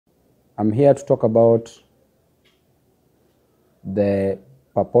I'm here to talk about the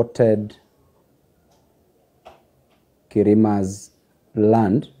purported Kirima's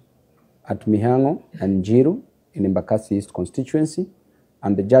land at Mihango and Njiru in Embakasi East constituency,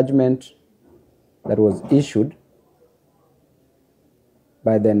 and the judgment that was issued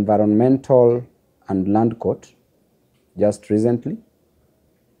by the Environmental and Land Court just recently.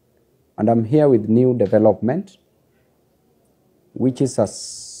 And I'm here with new development, which is a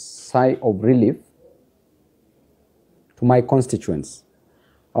sigh of relief to my constituents.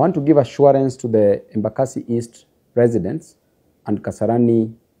 I want to give assurance to the Embakasi East residents and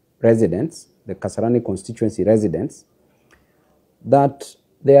Kasarani residents, the Kasarani constituency residents, that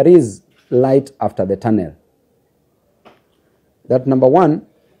there is light after the tunnel. That number one,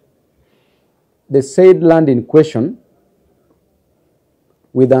 the said land in question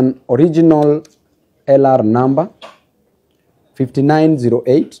with an original LR number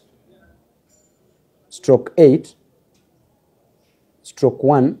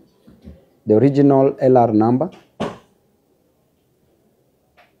 5908/8/1, the original LR number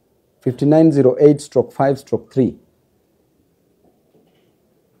 5908/5/3,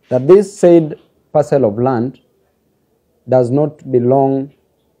 that this said parcel of land does not belong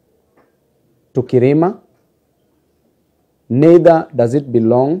to Kirima, neither does it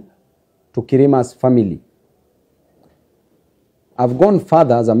belong to Kirima's family. I've gone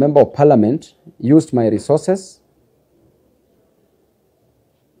further as a member of parliament, used my resources,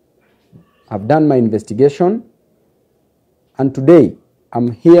 I've done my investigation, and today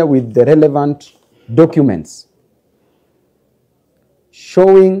I'm here with the relevant documents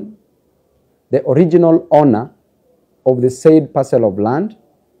showing the original owner of the said parcel of land,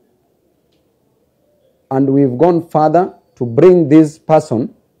 and we've gone further to bring this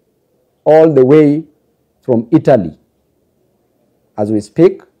person all the way from Italy. As we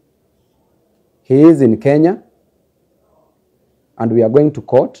speak, he is in Kenya, and we are going to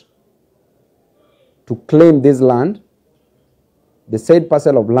court to claim this land. The said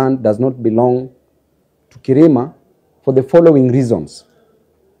parcel of land does not belong to Kirima for the following reasons.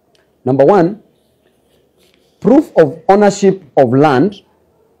 Number one, proof of ownership of land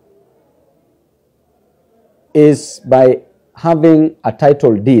is by having a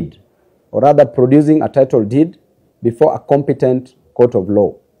title deed, or rather producing a title deed before a competent court of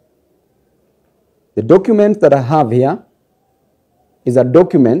law. The document that I have here is a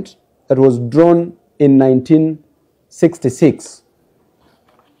document that was drawn in 1966.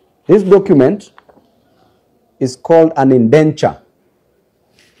 This document is called an indenture.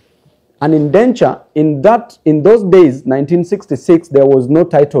 An indenture, in those days, 1966, there was no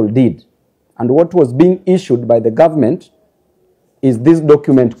title deed. And what was being issued by the government is this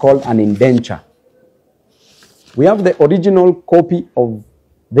document called an indenture. We have the original copy of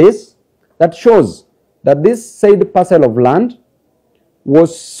this that shows that this said parcel of land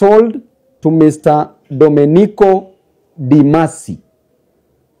was sold to Mr. Domenico Di Masi,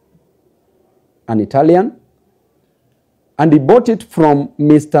 an Italian, and he bought it from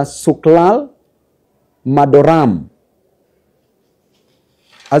Mr. Suklal Madoram.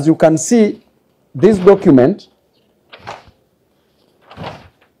 As you can see, this document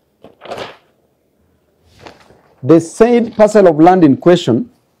the said parcel of land in question,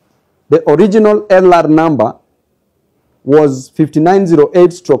 the original LR number was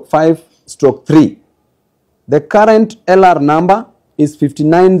 5908/5/3. The current LR number is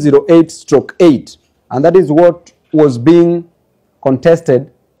 5908/8, and that is what was being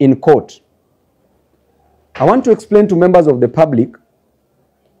contested in court. I want to explain to members of the public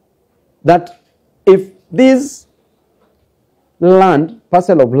that if this land,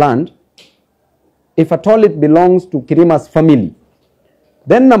 parcel of land, if at all it belongs to Kirima's family,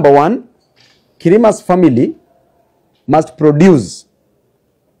 then number one, Kirima's family must produce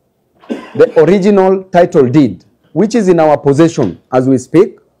the original title deed, which is in our possession as we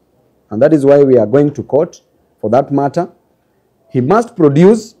speak, and that is why we are going to court for that matter. He must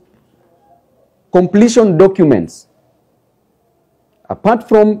produce completion documents. Apart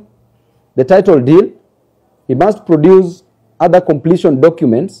from the title deed, he must produce other completion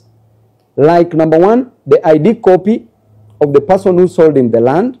documents, like number one, the ID copy of the person who sold him the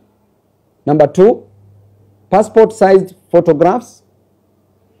land. Number two, passport-sized photographs.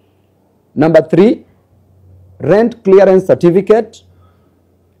 Number three, rent clearance certificate,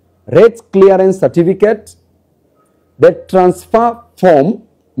 rates clearance certificate. The transfer form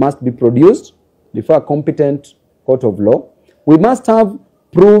must be produced before a competent court of law. We must have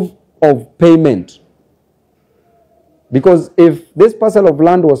proof of payment, because if this parcel of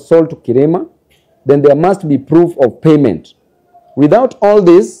land was sold to Kirima, then there must be proof of payment. Without all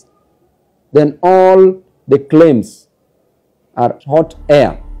this, then all the claims are hot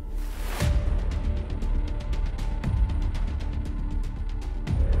air.